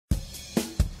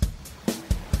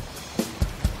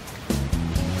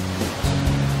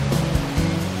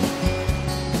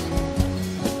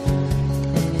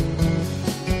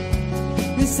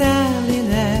Miss Sally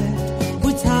left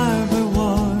Woods Harbor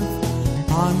Wharf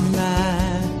on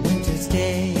that winter's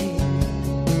day,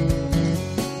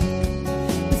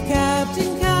 with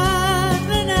Captain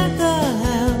Catlin at the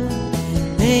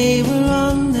helm. They were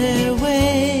on their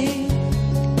way.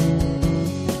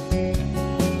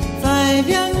 5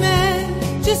 young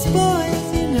men, just boys,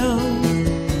 you know,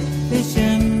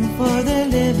 fishing for their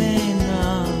living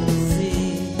on the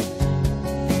sea.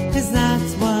 'Cause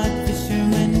that's what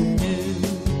fishermen do.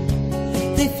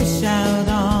 They fish out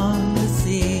on the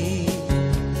sea.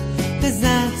 'Cause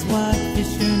that's what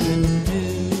fishermen do.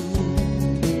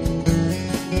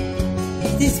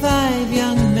 These 5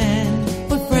 young men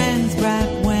were friends back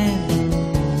when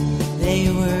they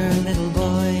were little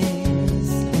boys.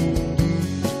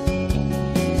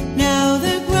 Now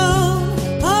they're grown,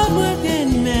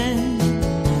 hard-working men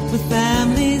with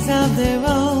families of their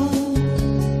own.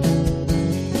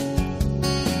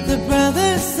 The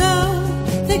brothers, so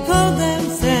they called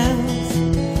themselves,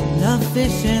 loved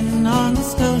fishing on the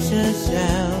Scotia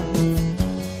shelf.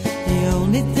 The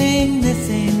only thing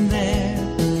missing there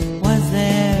was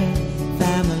their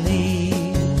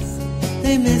families.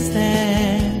 They missed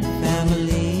their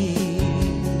families.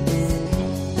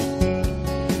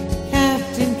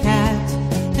 Captain Cat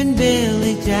and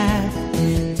Billy Jack,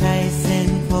 Tyson,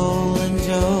 Cole and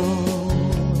Joe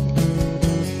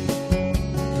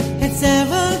had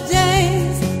several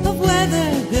days of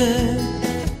weather good,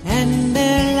 and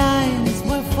their lines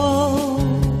were full.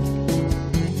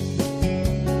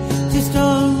 2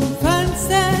 storm fronts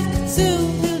that soon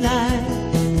collide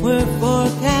were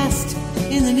forecast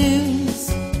in the news.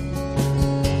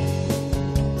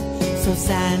 So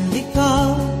Sandy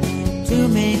called to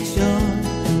make sure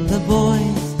the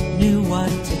boys knew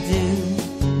what to do,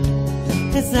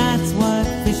 'cause that's what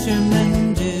fishermen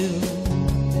do,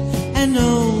 and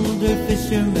older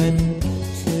fishermen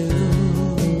too.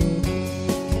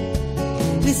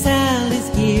 Miss Sally's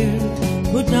gear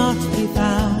would not be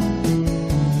found,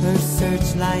 her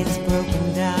searchlights broken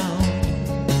down.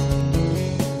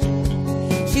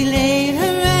 She laid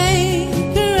her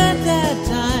anchor at that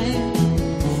time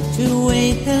to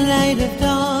wait the light of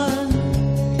dawn.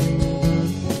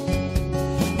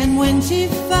 And when she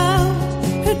found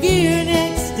her gear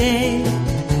next day,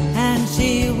 and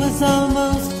she was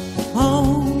almost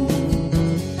home,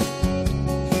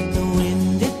 the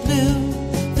wind it blew,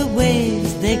 the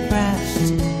waves they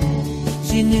crashed.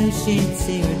 She knew she'd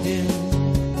see her doom,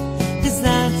 'cause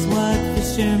that's what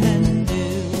fishermen do,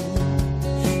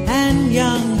 and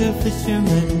younger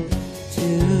fishermen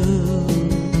too.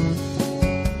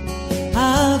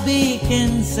 A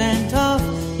beacon sent off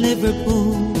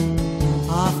Liverpool,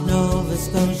 off Nova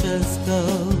Scotia's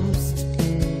coast,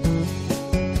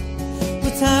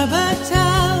 with Harbor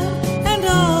Town and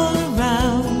all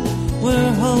around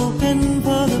were hoping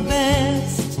for the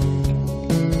best,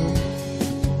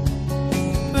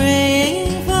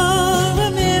 praying for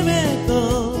a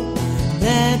miracle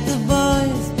that the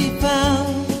boys be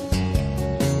found.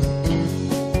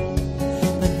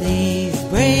 But these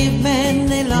brave men,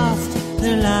 they lost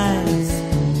their lives.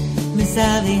 Miss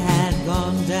Sally had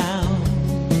gone down.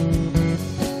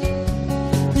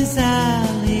 Miss Sally